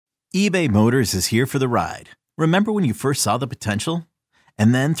eBay Motors is here for the ride. Remember when you first saw the potential?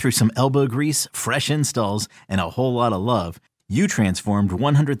 And then through some elbow grease, fresh installs, and a whole lot of love, you transformed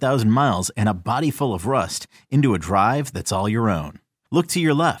 100,000 miles and a body full of rust into a drive that's all your own. Look to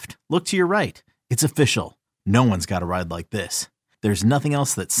your left. Look to your right. It's official. No one's got a ride like this. There's nothing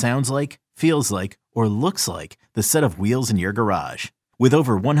else that sounds like, feels like, or looks like the set of wheels in your garage. With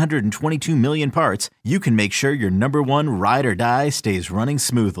over 122 million parts, you can make sure your number one ride or die stays running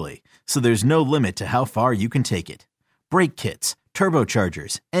smoothly. So there's no limit to how far you can take it. Brake kits,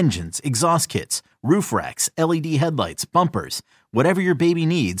 turbochargers, engines, exhaust kits, roof racks, LED headlights, bumpers, whatever your baby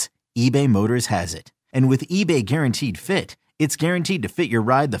needs, eBay Motors has it. And with eBay Guaranteed Fit, it's guaranteed to fit your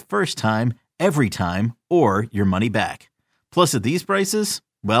ride the first time, every time, or your money back. Plus at these prices,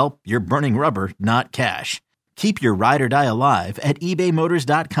 well, you're burning rubber, not cash. Keep your ride or die alive at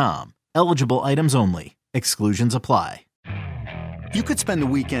ebaymotors.com. Eligible items only. Exclusions apply. You could spend the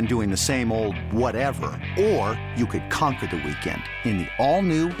weekend doing the same old whatever, or you could conquer the weekend in the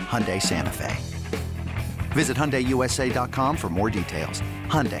all-new Hyundai Santa Fe. Visit HyundaiUSA.com for more details.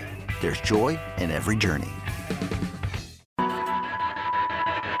 Hyundai, there's joy in every journey. Kane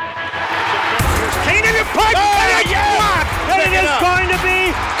in the pipe, and it's blocked, and it is going to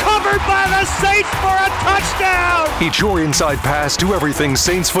be covered by the Saints for a touchdown. It's your inside pass to everything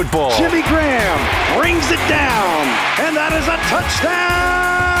Saints football. Jimmy Graham brings it down, and that is a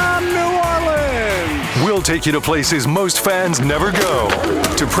touchdown, New Orleans. We'll take you to places most fans never go.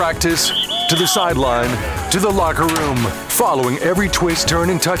 To practice, to the sideline, to the locker room, following every twist, turn,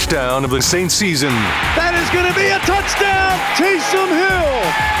 and touchdown of the Saints season. That is going to be a touchdown, Taysom Hill,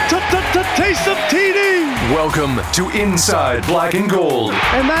 Taysom TD. Welcome to Inside Black and Gold.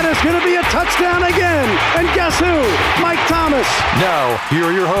 And that is going to be a touchdown again. And guess who? Mike Thomas. Now, here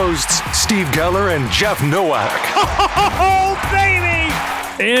are your hosts, Steve Geller and Jeff Nowak. Oh, baby!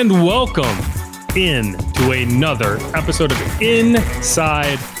 And welcome in to another episode of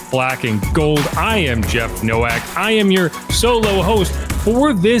Inside Black and Gold. I am Jeff Nowak. I am your solo host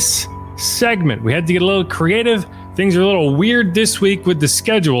for this segment. We had to get a little creative. Things are a little weird this week with the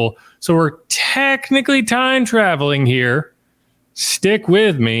schedule, so we're technically time traveling here. Stick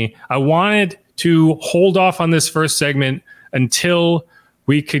with me. I wanted to hold off on this first segment until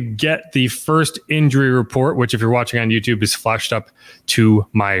we could get the first injury report, which if you're watching on YouTube is flashed up to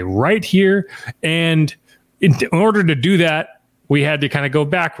my right here. And in order to do that, we had to kind of go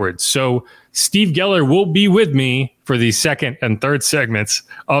backwards. So Steve Geller will be with me for the second and third segments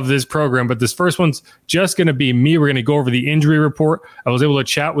of this program, but this first one's just going to be me. We're going to go over the injury report. I was able to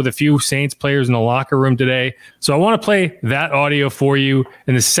chat with a few Saints players in the locker room today. So I want to play that audio for you.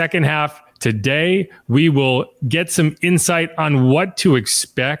 In the second half today, we will get some insight on what to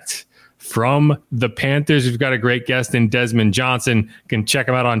expect from the Panthers. We've got a great guest in Desmond Johnson. You can check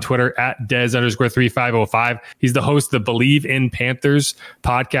him out on Twitter at Des_3505. He's the host of the Believe in Panthers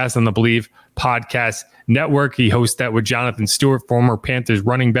podcast on the Believe Podcast Network. He hosts that with Jonathan Stewart, former Panthers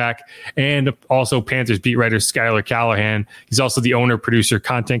running back, and also Panthers beat writer Skylar Callahan. He's also the owner, producer,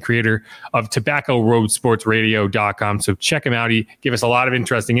 content creator of TobaccoRoadSportsRadio.com. So check him out. He gave us a lot of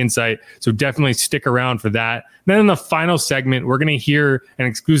interesting insight. So definitely stick around for that. And then in the final segment, we're going to hear an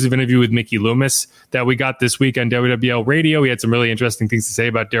exclusive interview with Mickey Loomis that we got this week on WWL Radio. He had some really interesting things to say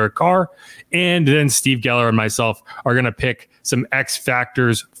about Derek Carr. And then Steve Geller and myself are going to pick some X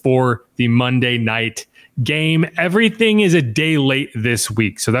factors for the Monday night game. Everything is a day late this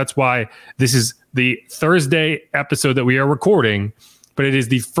week. So that's why this is the Thursday episode that we are recording, but it is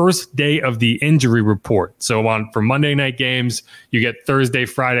the first day of the injury report. So for Monday night games, you get Thursday,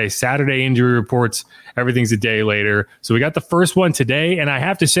 Friday, Saturday injury reports. Everything's a day later. So we got the first one today. And I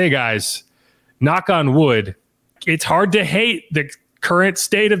have to say, guys, knock on wood, it's hard to hate the current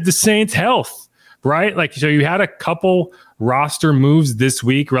state of the Saints' health, right? Like, so you had a couple roster moves this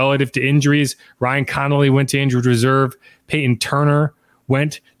week relative to injuries. Ryan Connolly went to injured reserve. Peyton Turner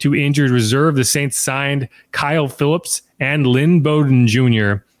went to injured reserve. The Saints signed Kyle Phillips and Lynn Bowden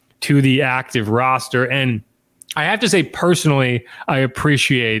Jr. to the active roster. And I have to say, personally, I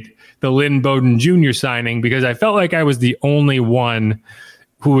appreciate the Lynn Bowden Jr. signing because I felt like I was the only one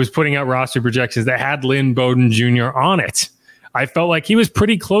who was putting out roster projections that had Lynn Bowden Jr. on it. I felt like he was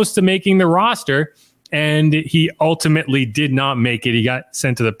pretty close to making the roster, and he ultimately did not make it. He got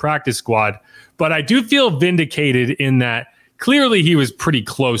sent to the practice squad. But I do feel vindicated in that clearly he was pretty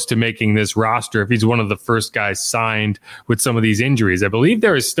close to making this roster if he's one of the first guys signed with some of these injuries. I believe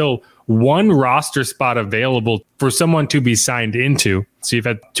there is still one roster spot available for someone to be signed into. So you've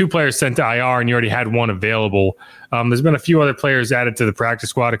had two players sent to IR and you already had one available. There's been a few other players added to the practice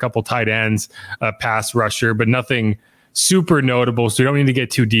squad, a couple tight ends, a pass rusher, but nothing super notable, so we don't need to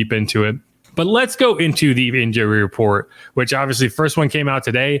get too deep into it. But let's go into the injury report, which obviously first one came out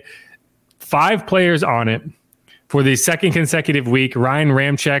today. 5 players on it for the second consecutive week. Ryan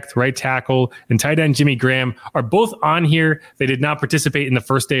Ramczyk, right tackle, and tight end Jimmy Graham are both on here. They did not participate in the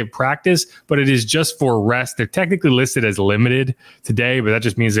first day of practice, but it is just for rest. They're technically listed as limited today, but that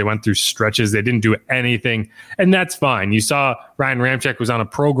just means they went through stretches. They didn't do anything, and that's fine. You saw Ryan Ramczyk was on a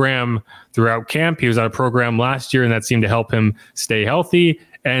program throughout camp. He was on a program last year, and that seemed to help him stay healthy.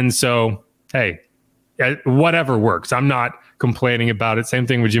 And so, hey, whatever works. I'm not complaining about it. Same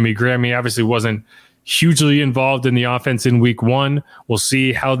thing with Jimmy Graham. He obviously wasn't hugely involved in the offense in week 1. We'll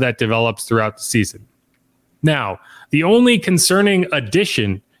see how that develops throughout the season. Now, the only concerning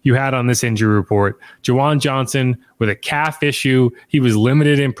addition you had on this injury report, Juwan Johnson with a calf issue. He was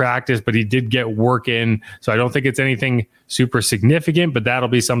limited in practice, but he did get work in. So I don't think it's anything super significant, but that'll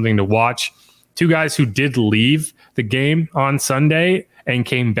be something to watch. 2 guys who did leave the game on Sunday and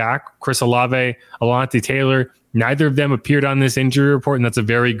came back, Chris Olave, Alontae Taylor. Neither of them appeared on this injury report, and that's a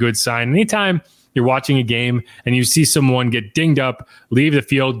very good sign. Anytime you're watching a game and you see someone get dinged up, leave the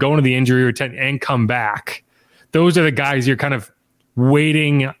field, go into the injury retent, and come back, those are the guys you're kind of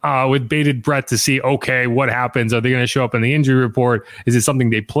waiting with bated breath to see, okay, what happens? Are they going to show up in the injury report? Is it something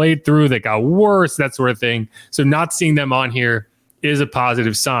they played through that got worse? That sort of thing. So not seeing them on here is a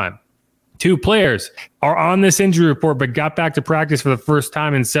positive sign. 2 players are on this injury report but got back to practice for the first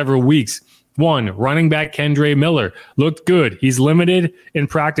time in several weeks. 1, running back Kendre Miller looked good. He's limited in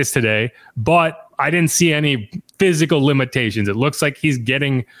practice today, but I didn't see any physical limitations. It looks like he's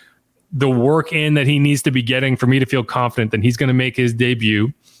getting the work in that he needs to be getting for me to feel confident that he's going to make his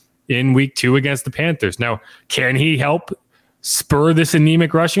debut in week 2 against the Panthers. Now, can he help spur this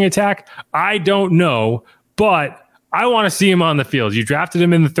anemic rushing attack? I don't know, but I want to see him on the field. You drafted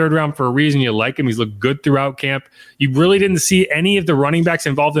him in the 3rd round for a reason. You like him. He's looked good throughout camp. You really didn't see any of the running backs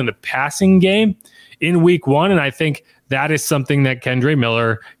involved in the passing game in week 1, and I think that is something that Kendre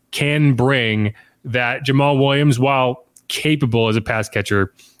Miller can bring that Jamal Williams, while capable as a pass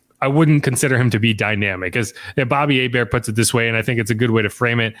catcher, I wouldn't consider him to be dynamic. As Bobby Hebert puts it this way, and I think it's a good way to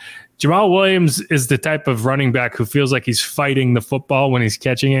frame it. Jamal Williams is the type of running back who feels like he's fighting the football when he's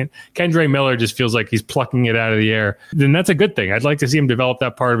catching it. Kendre Miller just feels like he's plucking it out of the air. Then that's a good thing. I'd like to see him develop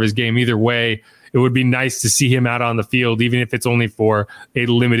that part of his game either way. It would be nice to see him out on the field, even if it's only for a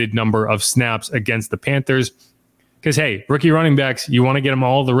limited number of snaps against the Panthers. Because, hey, rookie running backs, you want to get them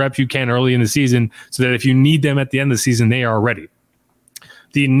all the reps you can early in the season so that if you need them at the end of the season, they are ready.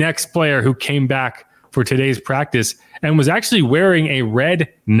 The next player who came back for today's practice and was actually wearing a red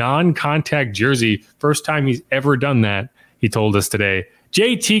non-contact jersey, first time he's ever done that, he told us today,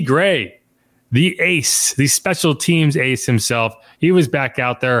 JT Gray, the ace, the special teams ace himself. He was back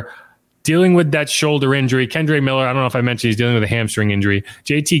out there dealing with that shoulder injury. Kendre Miller, I don't know if I mentioned he's dealing with a hamstring injury.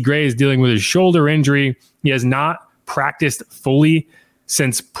 JT Gray is dealing with his shoulder injury. He has not practiced fully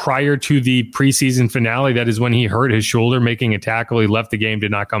since prior to the preseason finale. That is when he hurt his shoulder making a tackle. He left the game,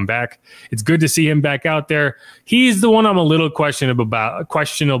 did not come back. It's good to see him back out there. He's the one I'm a little questionable about.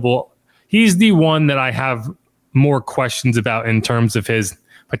 He's the one that I have more questions about in terms of his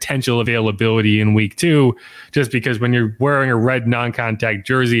potential availability in week 2, just because when you're wearing a red non-contact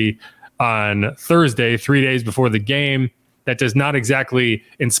jersey on Thursday, 3 days before the game, that does not exactly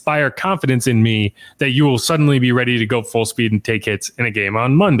inspire confidence in me that you will suddenly be ready to go full speed and take hits in a game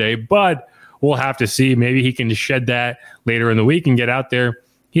on Monday. But we'll have to see. Maybe he can shed that later in the week and get out there.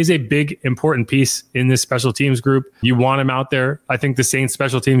 He's a big, important piece in this special teams group. You want him out there. I think the Saints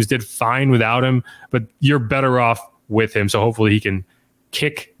special teams did fine without him, but you're better off with him. So hopefully he can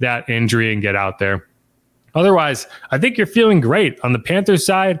kick that injury and get out there. Otherwise, I think you're feeling great. On the Panthers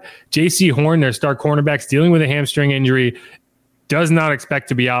side, J.C. Horn, their star cornerback's dealing with a hamstring injury, does not expect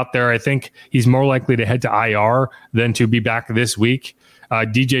to be out there. I think he's more likely to head to IR than to be back this week.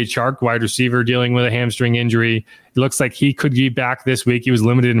 DJ Chark, wide receiver, dealing with a hamstring injury. It looks like he could be back this week. He was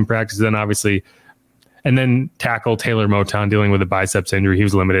limited in practice then, obviously. And then tackle Taylor Moton dealing with a biceps injury. He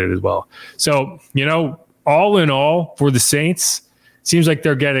was limited as well. So, all in all, for the Saints, seems like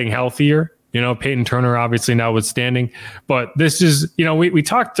they're getting healthier. Peyton Turner obviously notwithstanding, but this is, we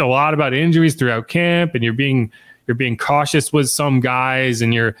talked a lot about injuries throughout camp, and you're being cautious with some guys,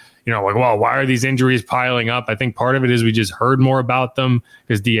 and you're like, well, why are these injuries piling up? I think part of it is we just heard more about them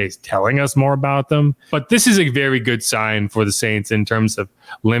because DA's telling us more about them. But this is a very good sign for the Saints in terms of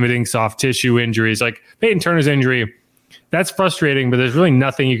limiting soft tissue injuries. Like Peyton Turner's injury, that's frustrating, but there's really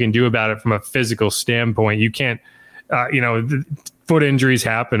nothing you can do about it from a physical standpoint. You can't, foot injuries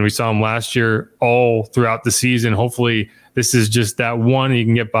happen. We saw them last year all throughout the season. Hopefully this is just that one you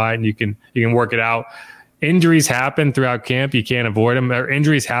can get by and you can work it out. injuries happen throughout camp. You can't avoid them. Or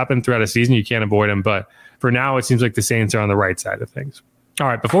injuries happen throughout a season. You can't avoid them. But for now, it seems like the Saints are on the right side of things. All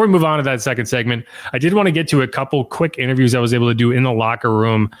right, before we move on to that second segment, I did want to get to a couple quick interviews I was able to do in the locker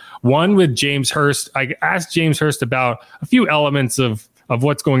room. One with James Hurst. I asked James Hurst about a few elements of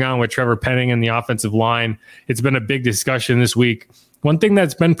what's going on with Trevor Penning and the offensive line. It's been a big discussion this week. One thing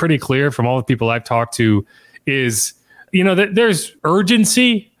that's been pretty clear from all the people I've talked to is, that there's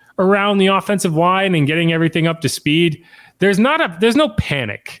urgency around the offensive line and getting everything up to speed. There's no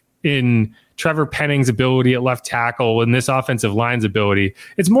panic in Trevor Penning's ability at left tackle and this offensive line's ability.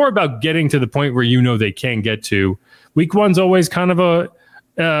 It's more about getting to the point where they can get to. Week one's always kind of a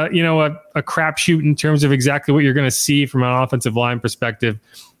crapshoot in terms of exactly what you're going to see from an offensive line perspective.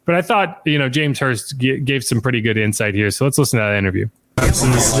 But I thought, James Hurst gave some pretty good insight here. So let's listen to that interview. So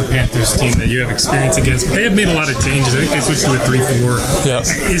this is the Panthers team that you have experience against. They have made a lot of changes. I think they switched to a 3-4. Yeah.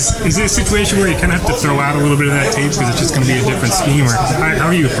 Is it a situation where you kind of have to throw out a little bit of that tape because it's just going to be a different scheme? Or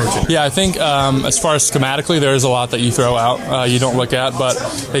how do you approach it? Yeah, I think as far as schematically, there's a lot that you throw out, you don't look at. But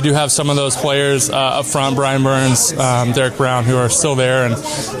they do have some of those players up front, Brian Burns, Derek Brown, who are still there. And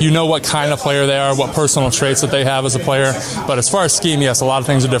what kind of player they are, what personal traits that they have as a player. But as far as scheme, yes, a lot of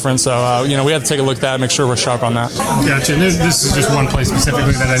things are different. So, we have to take a look at that and make sure we're sharp on that. Gotcha. And this is just one play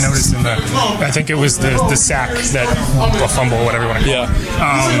specifically that I noticed in I think it was the sack, that fumble, whatever you want to call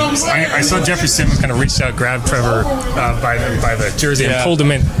it. I saw Jeffrey Simmons kind of reached out, grabbed Trevor by the jersey and pulled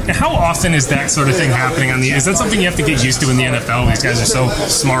him in. And how often is that sort of thing happening is that something you have to get used to in the NFL? These guys are so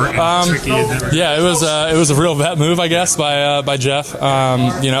smart and tricky. Yeah, it was a real vet move, I guess, by Jeff.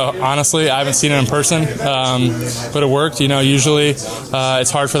 Honestly, I haven't seen it in person, but it worked. Usually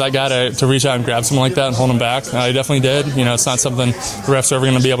it's hard for that guy to reach out and grab someone like that and hold him back. He definitely did. It's not something the refs are ever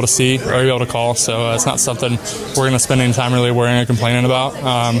going to be able to see or be able to call, so it's not something we're going to spend any time really worrying or complaining about.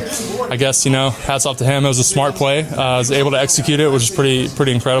 I guess, hats off to him. It was a smart play. I was able to execute it, which is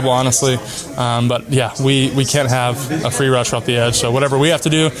pretty incredible, honestly. But yeah, we can't have a free rush off the edge, so whatever we have to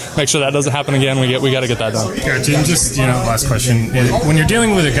do, make sure that doesn't happen again. We got to get that done. Gotcha. And just, last question. When you're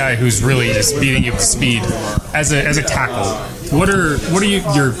dealing with a guy who's really just beating you with speed, as a tackle, what are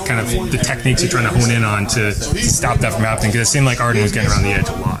your kind of the techniques you're trying to hone in on to stop that from happening? Because it seemed like Arden was getting around the edge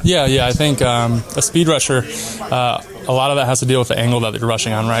a lot. Yeah. I think a speed rusher, a lot of that has to deal with the angle that you're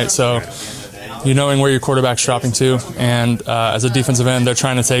rushing on, right? So knowing where your quarterback's dropping to, and as a defensive end, they're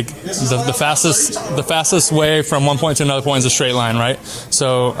trying to take the fastest way from one point to another point is a straight line, right?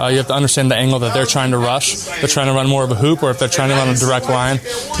 So you have to understand the angle that they're trying to rush. They're trying to run more of a hoop, or if they're trying to run a direct line.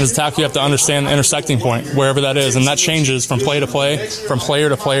 As a tackle, you have to understand the intersecting point, wherever that is, and that changes from play to play, from player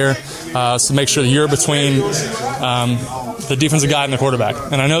to player. So make sure that you're between the defensive guy and the quarterback.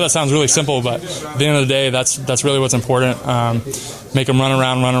 And I know that sounds really simple, but at the end of the day, that's really what's important. Make them run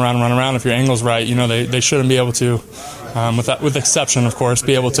around. If your angle's right, they shouldn't be able to, with exception, of course,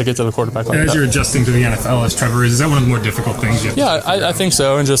 be able to get to the quarterback like that. As you're adjusting to the NFL, as Trevor is that one of the more difficult things? Yeah, I think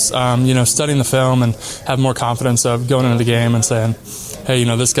so. And just, studying the film and have more confidence of going into the game and saying, hey,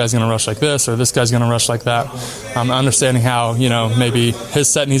 this guy's going to rush like this, or this guy's going to rush like that. Understanding how, maybe his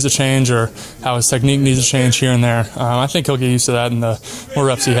set needs to change or how his technique needs to change here and there. I think he'll get used to that, and the more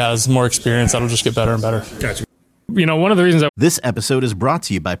reps he has, more experience, that'll just get better and better. Gotcha. One of the reasons This episode is brought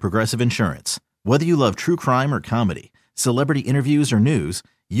to you by Progressive Insurance. Whether you love true crime or comedy, celebrity interviews or news,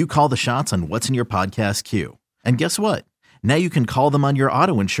 you call the shots on what's in your podcast queue. And guess what? Now you can call them on your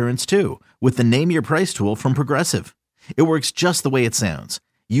auto insurance too, with the Name Your Price tool from Progressive. It works just the way it sounds.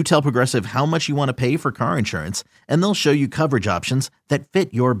 You tell Progressive how much you want to pay for car insurance, and they'll show you coverage options that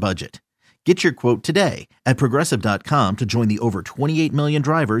fit your budget. Get your quote today at Progressive.com to join the over 28 million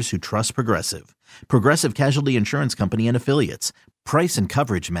drivers who trust Progressive. Progressive Casualty Insurance Company and Affiliates. Price and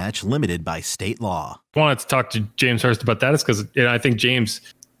coverage match limited by state law. I wanted to talk to James Hurst about that is because I think James,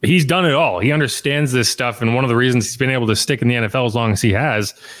 he's done it all. He understands this stuff. And one of the reasons he's been able to stick in the NFL as long as he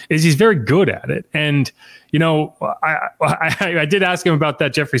has is he's very good at it. And, I did ask him about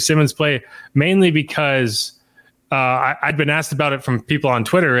that Jeffrey Simmons play, mainly because I'd been asked about it from people on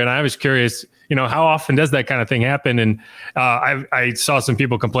Twitter, and I was curious, how often does that kind of thing happen? And I saw some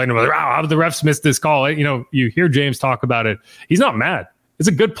people complaining about, how the refs missed this call. You hear James talk about it. He's not mad. It's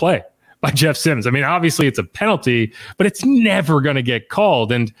a good play by Jeff Simmons. I mean, obviously it's a penalty, but it's never going to get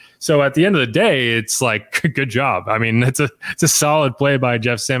called. And so at the end of the day, it's like, good job. I mean, it's a solid play by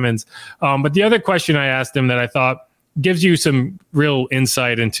Jeff Simmons. But the other question I asked him that I thought gives you some real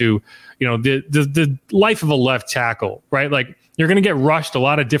insight into, the life of a left tackle, right? Like, you're going to get rushed a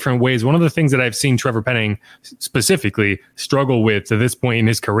lot of different ways. One of the things that I've seen Trevor Penning specifically struggle with to this point in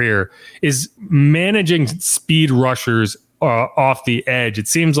his career is managing speed rushers off the edge. It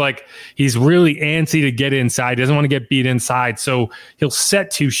seems like he's really antsy to get inside. He doesn't want to get beat inside. So he'll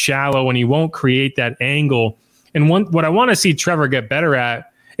set too shallow and he won't create that angle. And what I want to see Trevor get better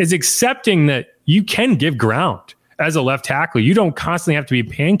at is accepting that you can give ground as a left tackle. You don't constantly have to be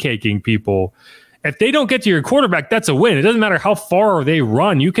pancaking people. If they don't get to your quarterback, that's a win. It doesn't matter how far they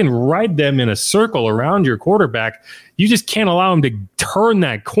run. You can ride them in a circle around your quarterback. You just can't allow them to turn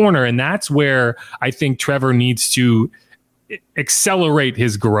that corner. And that's where I think Trevor needs to accelerate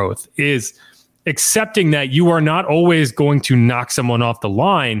his growth, is accepting that you are not always going to knock someone off the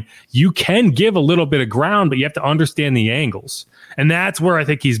line. You can give a little bit of ground, but you have to understand the angles. And that's where I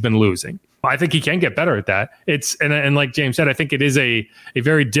think he's been losing. I think he can get better at that. And like James said, I think it is a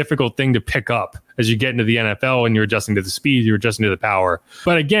very difficult thing to pick up as you get into the NFL and you're adjusting to the speed, you're adjusting to the power.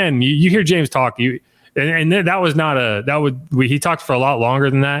 But again, you hear James talk, he talked for a lot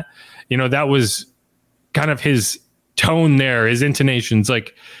longer than that. That was kind of his tone there, his intonations.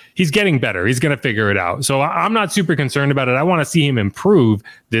 Like, he's getting better. He's going to figure it out. So I'm not super concerned about it. I want to see him improve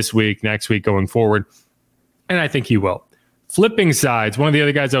this week, next week, going forward. And I think he will. Flipping sides, one of the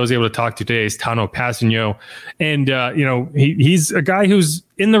other guys I was able to talk to today is Tanoh Kpassagnon. And, he's a guy who's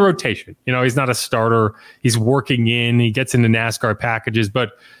in the rotation. He's not a starter. He's working in. He gets into NASCAR packages.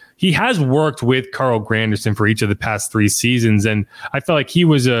 But he has worked with Carl Granderson for each of the past 3 seasons. And I felt like he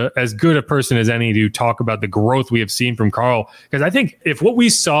was as good a person as any to talk about the growth we have seen from Carl. Because I think if what we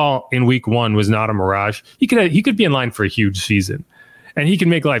saw in week 1 was not a mirage, he could be in line for a huge season. And he can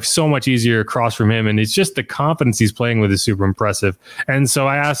make life so much easier across from him. And it's just the confidence he's playing with is super impressive. And so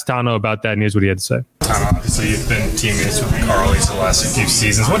I asked Tanoh about that, and here's what he had to say. Tanoh, obviously you've been teammates with Carl the last few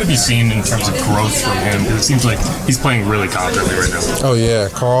seasons. What have you seen in terms of growth from him? Because it seems like he's playing really confidently right now. Oh, yeah.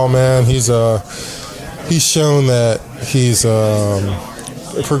 Carl, man, he's shown that he's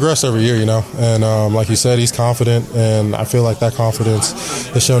progressed every year, and like you said, he's confident, and I feel like that confidence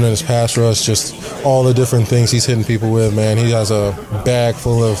is shown in his pass rush, just all the different things he's hitting people with, man. He has a bag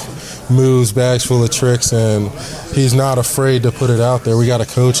full of moves, bags full of tricks, and he's not afraid to put it out there. We got a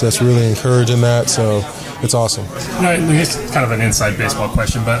coach that's really encouraging that, so it's awesome. It's kind of an inside baseball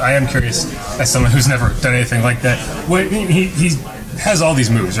question, but I am curious, as someone who's never done anything like that, he has all these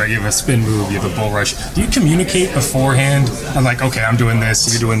moves, right? You have a spin move, you have a bull rush. Do you communicate beforehand? I'm like, okay, I'm doing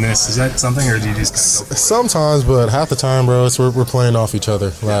this, you're doing this. Is that something, or do you just kind of go? Sometimes, but half the time, bro, we're playing off each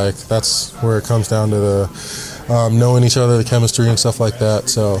other. Like, that's where it comes down to the knowing each other, the chemistry and stuff like that.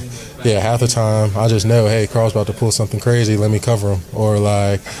 So, yeah, half the time, I just know, hey, Carl's about to pull something crazy, let me cover him. Or,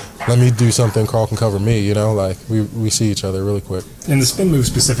 like, let me do something, Carl can cover me, Like, we see each other really quick. In the spin move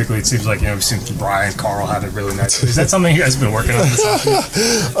specifically, it seems like, we've seen Brian, Carl had it really nice. Is that something you guys have been working on this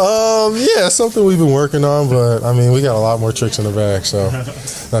offseason? Yeah, it's something we've been working on, but, we got a lot more tricks in the bag, so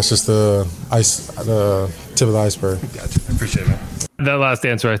that's just the tip of the iceberg. Gotcha. I appreciate it. That last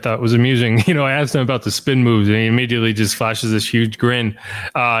answer I thought was amusing. I asked him about the spin moves, and he immediately just flashes this huge grin.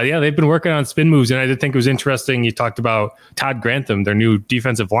 Yeah, they've been working on spin moves, and I did think it was interesting. You talked about Todd Grantham, their new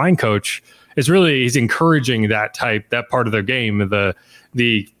defensive line coach. He's encouraging that part of their game, the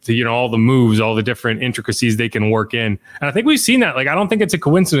all the moves, all the different intricacies they can work in. And I think we've seen that. Like, I don't think it's a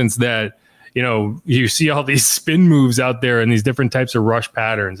coincidence that you see all these spin moves out there and these different types of rush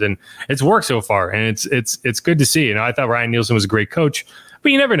patterns, and it's worked so far, and it's good to see. I thought Ryan Nielsen was a great coach,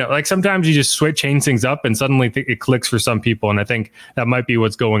 but you never know. Like, sometimes you just change things up, and suddenly it clicks for some people, and I think that might be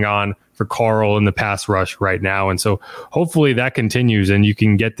what's going on for Carl in the pass rush right now. And so hopefully that continues, and you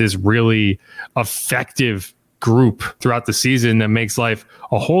can get this really effective group throughout the season that makes life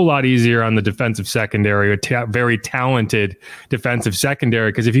a whole lot easier on the defensive secondary, a very talented defensive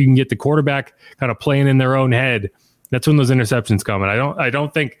secondary. Because if you can get the quarterback kind of playing in their own head, that's when those interceptions come. And I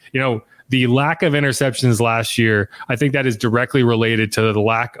don't think, the lack of interceptions last year, I think that is directly related to the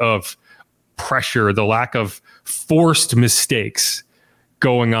lack of pressure, the lack of forced mistakes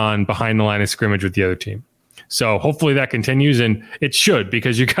going on behind the line of scrimmage with the other team. So hopefully that continues, and it should,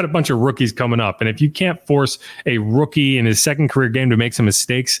 because you got a bunch of rookies coming up. And if you can't force a rookie in his second career game to make some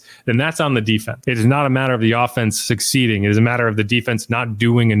mistakes, then that's on the defense. It is not a matter of the offense succeeding. It is a matter of the defense not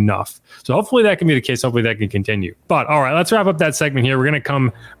doing enough. So hopefully that can be the case. Hopefully that can continue. But all right, let's wrap up that segment here. We're going to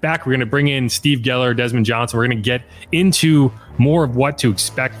come back. We're going to bring in Steve Geller, Desmond Johnson. We're going to get into more of what to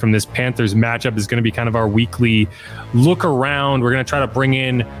expect from this Panthers matchup. Is going to be kind of our weekly look around. We're going to try to bring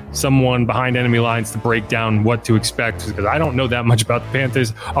in someone behind enemy lines to break down what to expect, because I don't know that much about the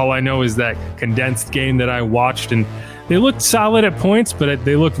Panthers. All I know is that condensed game that I watched, and they looked solid at points, but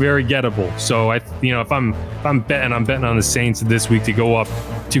they look very gettable. So if I'm betting, I'm betting on the Saints this week to go up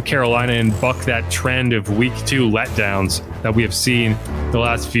to Carolina and buck that trend of week 2 letdowns that we have seen the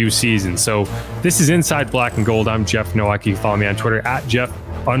last few seasons. So this is Inside Black and Gold. I'm Jeff Nowak. You can follow me on Twitter at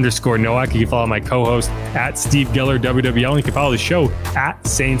Jeff_Nowak. You can follow my co-host at Steve Geller WWL. And you can follow the show at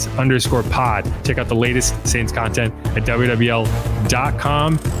Saints_pod. Check out the latest Saints content at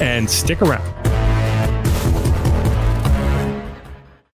WWL.com and stick around.